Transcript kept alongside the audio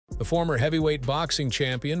the former heavyweight boxing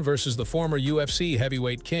champion versus the former UFC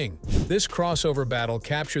heavyweight king. This crossover battle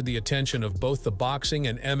captured the attention of both the boxing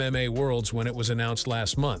and MMA worlds when it was announced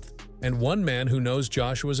last month. And one man who knows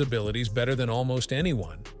Joshua's abilities better than almost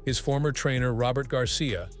anyone, his former trainer Robert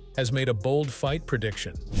Garcia, has made a bold fight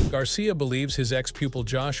prediction. Garcia believes his ex-pupil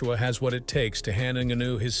Joshua has what it takes to hand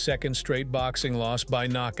Ngannou his second straight boxing loss by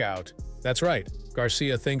knockout. That's right,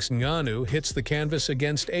 Garcia thinks Ngannou hits the canvas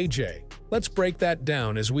against AJ. Let's break that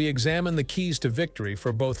down as we examine the keys to victory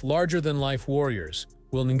for both larger-than-life warriors.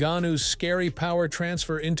 Will Ngannou's scary power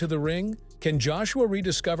transfer into the ring? Can Joshua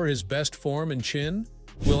rediscover his best form and chin?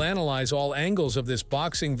 We'll analyze all angles of this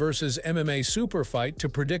boxing versus MMA super fight to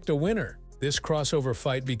predict a winner. This crossover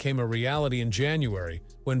fight became a reality in January,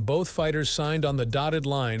 when both fighters signed on the dotted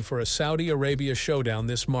line for a Saudi Arabia showdown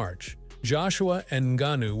this March. Joshua and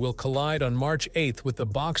Ngannou will collide on March 8th with the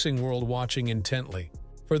boxing world watching intently.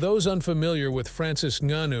 For those unfamiliar with Francis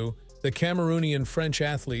Ngannou, the Cameroonian-French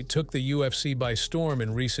athlete took the UFC by storm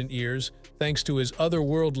in recent years thanks to his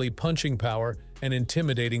otherworldly punching power and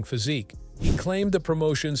intimidating physique. He claimed the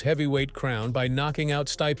promotion's heavyweight crown by knocking out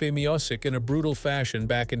Stipe Miocic in a brutal fashion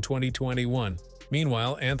back in 2021.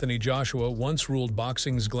 Meanwhile, Anthony Joshua once ruled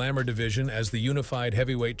boxing's glamour division as the unified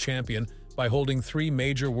heavyweight champion by holding 3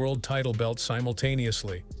 major world title belts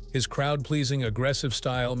simultaneously. His crowd-pleasing, aggressive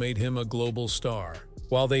style made him a global star.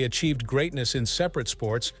 While they achieved greatness in separate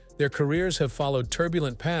sports, their careers have followed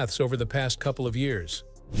turbulent paths over the past couple of years.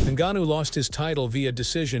 Ngannou lost his title via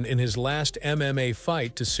decision in his last MMA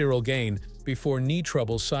fight to Cyril Gane before knee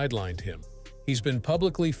trouble sidelined him. He's been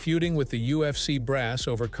publicly feuding with the UFC brass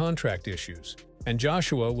over contract issues, and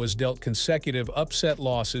Joshua was dealt consecutive upset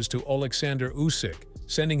losses to Alexander Usyk,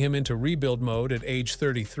 sending him into rebuild mode at age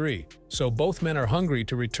 33. So both men are hungry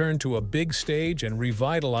to return to a big stage and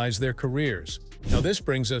revitalize their careers. Now this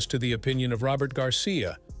brings us to the opinion of Robert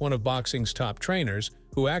Garcia, one of boxing's top trainers,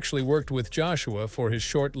 who actually worked with Joshua for his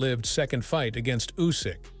short-lived second fight against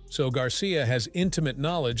Usyk. So Garcia has intimate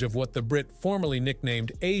knowledge of what the Brit formerly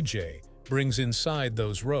nicknamed AJ brings inside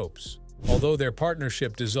those ropes. Although their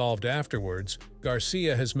partnership dissolved afterwards,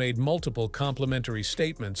 Garcia has made multiple complimentary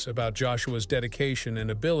statements about Joshua's dedication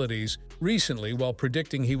and abilities recently while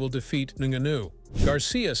predicting he will defeat Ngannou.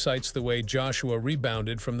 Garcia cites the way Joshua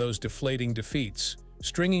rebounded from those deflating defeats,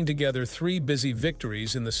 stringing together 3 busy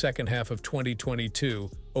victories in the second half of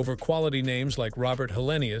 2022 over quality names like Robert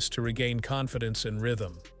Helenius to regain confidence and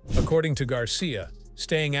rhythm. According to Garcia,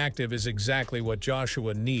 staying active is exactly what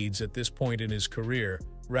Joshua needs at this point in his career,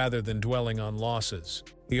 rather than dwelling on losses.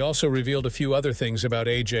 He also revealed a few other things about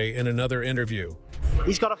AJ in another interview.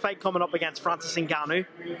 He's got a fight coming up against Francis Ngannou.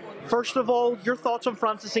 First of all, your thoughts on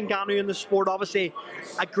Francis Ngannou in the sport? Obviously,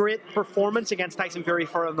 a great performance against Tyson Fury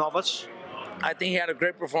for a novice. I think he had a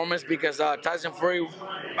great performance because Tyson Fury,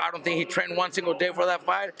 I don't think he trained one single day for that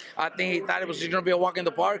fight. I think he thought it was just going to be a walk in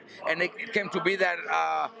the park, and it came to be that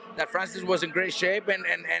that Francis was in great shape and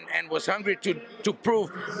was hungry to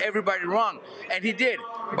prove everybody wrong, and he did.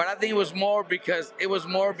 But I think it was more because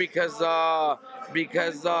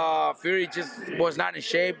Fury just was not in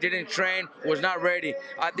shape, didn't train, was not ready.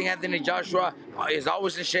 I think Anthony Joshua is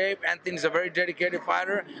always in shape. Anthony's a very dedicated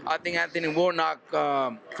fighter. I think Anthony will knock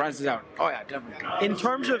Francis out. Oh yeah, definitely. In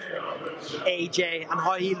terms of AJ and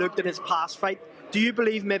how he looked at his past fight, do you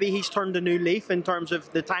believe maybe he's turned a new leaf in terms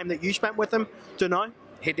of the time that you spent with him to now?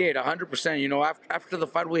 He did, 100%. You know, after the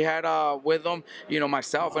fight we had with him, you know,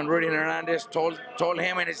 myself and Rudy Hernandez told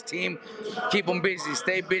him and his team, keep him busy,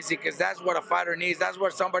 stay busy, because that's what a fighter needs. That's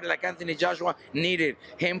what somebody like Anthony Joshua needed.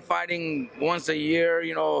 Him fighting once a year,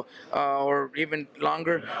 you know, or even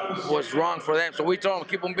longer, was wrong for them. So we told him,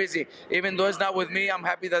 keep him busy. Even though it's not with me, I'm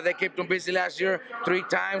happy that they kept him busy last year, three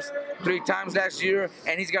times last year,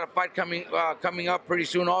 and he's got a fight coming up pretty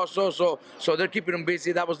soon also. So they're keeping him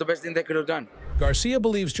busy. That was the best thing they could have done. Garcia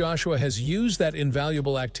believes Joshua has used that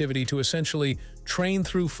invaluable activity to essentially train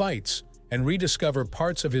through fights and rediscover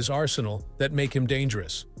parts of his arsenal that make him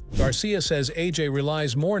dangerous. Garcia says AJ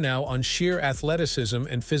relies more now on sheer athleticism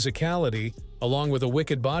and physicality, along with a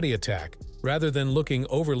wicked body attack, rather than looking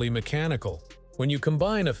overly mechanical. When you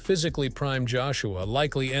combine a physically primed Joshua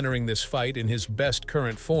likely entering this fight in his best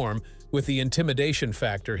current form with the intimidation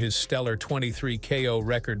factor his stellar 23 KO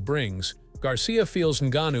record brings, Garcia feels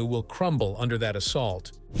Ngannou will crumble under that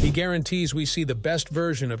assault. He guarantees we see the best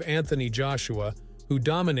version of Anthony Joshua, who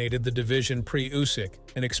dominated the division pre-Usyk,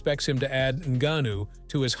 and expects him to add Ngannou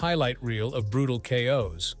to his highlight reel of brutal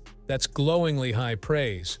KOs. That's glowingly high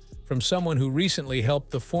praise from someone who recently helped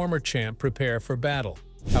the former champ prepare for battle.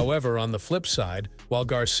 However, on the flip side, while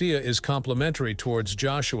Garcia is complimentary towards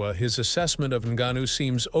Joshua, his assessment of Ngannou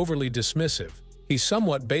seems overly dismissive. He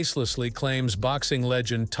somewhat baselessly claims boxing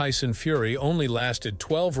legend Tyson Fury only lasted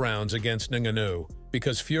 12 rounds against Ngannou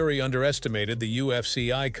because Fury underestimated the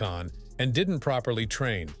UFC icon and didn't properly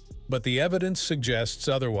train. But the evidence suggests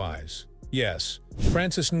otherwise. Yes,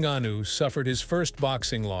 Francis Ngannou suffered his first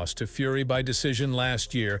boxing loss to Fury by decision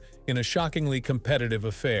last year in a shockingly competitive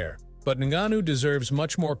affair. But Ngannou deserves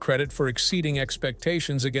much more credit for exceeding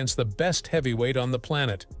expectations against the best heavyweight on the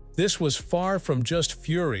planet. This was far from just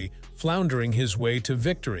Fury floundering his way to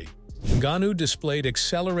victory. Ngannou displayed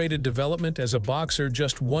accelerated development as a boxer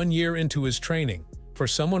just 1 year into his training. For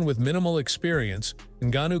someone with minimal experience,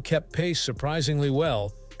 Ngannou kept pace surprisingly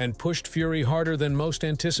well and pushed Fury harder than most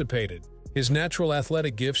anticipated. His natural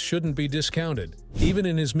athletic gifts shouldn't be discounted. Even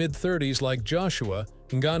in his mid-30s like Joshua,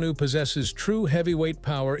 Ngannou possesses true heavyweight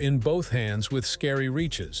power in both hands with scary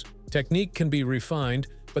reaches. Technique can be refined,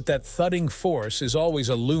 but that thudding force is always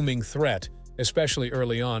a looming threat, especially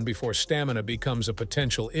early on before stamina becomes a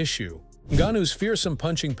potential issue. Ngannou's fearsome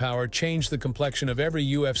punching power changed the complexion of every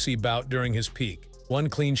UFC bout during his peak. One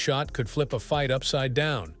clean shot could flip a fight upside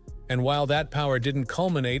down. And while that power didn't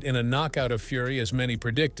culminate in a knockout of Fury as many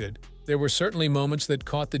predicted, there were certainly moments that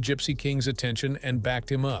caught the Gypsy King's attention and backed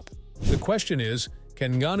him up. The question is,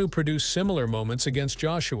 can Ngannou produce similar moments against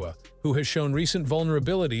Joshua, who has shown recent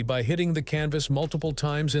vulnerability by hitting the canvas multiple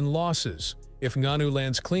times in losses? If Ngannou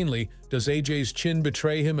lands cleanly, does AJ's chin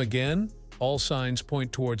betray him again? All signs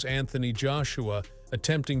point towards Anthony Joshua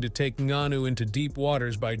attempting to take Ngannou into deep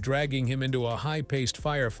waters by dragging him into a high-paced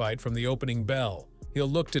firefight from the opening bell. He'll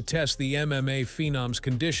look to test the MMA phenom's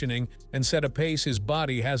conditioning and set a pace his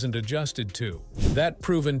body hasn't adjusted to. That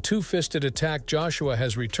proven two-fisted attack Joshua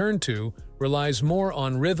has returned to relies more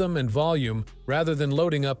on rhythm and volume rather than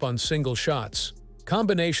loading up on single shots.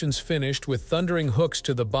 Combinations finished with thundering hooks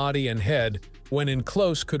to the body and head, when in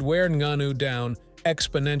close, could wear Ngannou down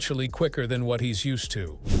exponentially quicker than what he's used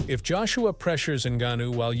to. If Joshua pressures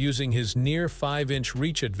Ngannou while using his near 5-inch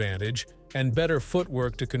reach advantage and better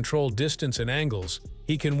footwork to control distance and angles,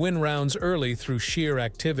 he can win rounds early through sheer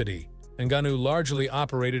activity. Ngannou largely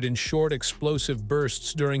operated in short, explosive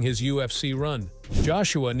bursts during his UFC run.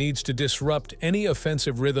 Joshua needs to disrupt any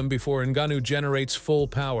offensive rhythm before Ngannou generates full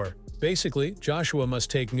power. Basically, Joshua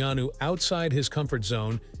must take Ngannou outside his comfort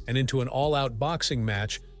zone and into an all-out boxing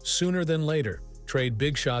match sooner than later. Trade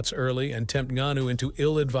big shots early and tempt Ngannou into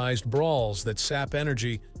ill-advised brawls that sap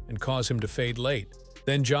energy and cause him to fade late.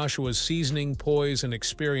 Then Joshua's seasoning, poise, and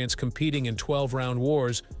experience competing in 12-round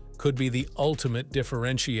wars could be the ultimate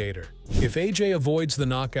differentiator. If AJ avoids the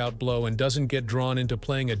knockout blow and doesn't get drawn into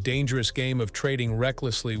playing a dangerous game of trading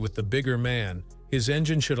recklessly with the bigger man, his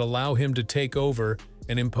engine should allow him to take over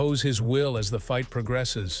and impose his will as the fight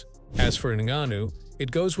progresses. As for Ngannou,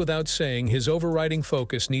 it goes without saying his overriding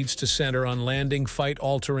focus needs to center on landing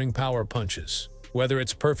fight-altering power punches. Whether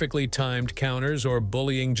it's perfectly timed counters or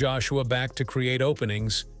bullying Joshua back to create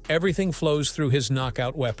openings, everything flows through his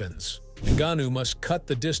knockout weapons. Ngannou must cut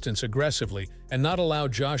the distance aggressively and not allow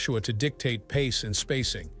Joshua to dictate pace and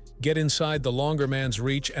spacing. Get inside the longer man's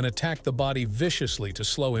reach and attack the body viciously to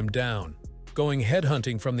slow him down. Going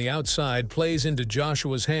headhunting from the outside plays into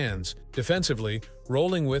Joshua's hands. Defensively,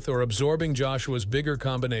 rolling with or absorbing Joshua's bigger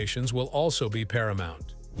combinations will also be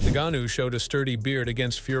paramount. Ngannou showed a sturdy beard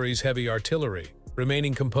against Fury's heavy artillery.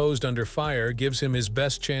 Remaining composed under fire gives him his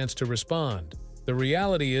best chance to respond. The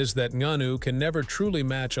reality is that Ngannou can never truly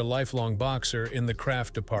match a lifelong boxer in the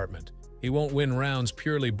craft department. He won't win rounds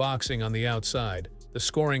purely boxing on the outside. The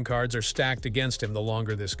scoring cards are stacked against him the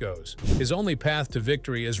longer this goes. His only path to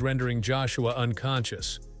victory is rendering Joshua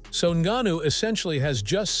unconscious. So Ngannou essentially has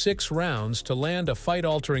just 6 rounds to land a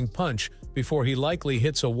fight-altering punch before he likely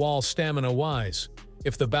hits a wall stamina-wise.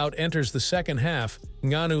 If the bout enters the second half,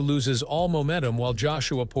 Ngannou loses all momentum while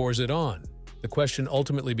Joshua pours it on. The question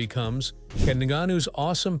ultimately becomes, can Ngannou's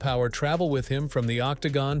awesome power travel with him from the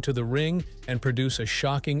octagon to the ring and produce a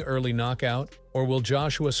shocking early knockout? Or will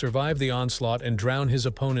Joshua survive the onslaught and drown his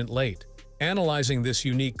opponent late? Analyzing this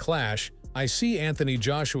unique clash, I see Anthony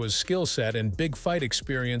Joshua's skill set and big fight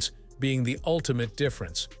experience being the ultimate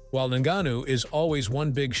difference. While Ngannou is always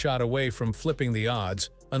one big shot away from flipping the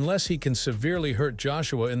odds, unless he can severely hurt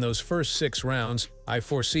Joshua in those first 6 rounds, I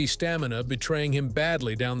foresee stamina betraying him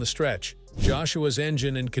badly down the stretch. Joshua's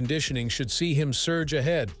engine and conditioning should see him surge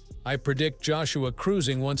ahead. I predict Joshua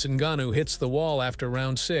cruising once Ngannou hits the wall after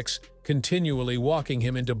round 6, continually walking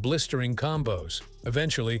him into blistering combos.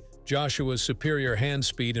 Eventually, Joshua's superior hand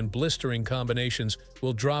speed and blistering combinations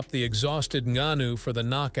will drop the exhausted Ngannou for the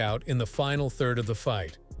knockout in the final third of the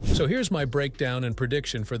fight. So here's my breakdown and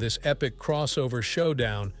prediction for this epic crossover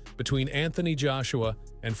showdown between Anthony Joshua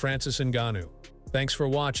and Francis Ngannou. Thanks for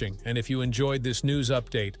watching, and if you enjoyed this news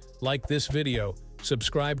update, like this video,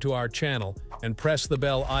 subscribe to our channel, and press the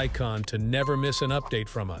bell icon to never miss an update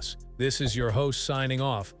from us. This is your host signing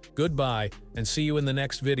off. Goodbye, and see you in the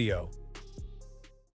next video.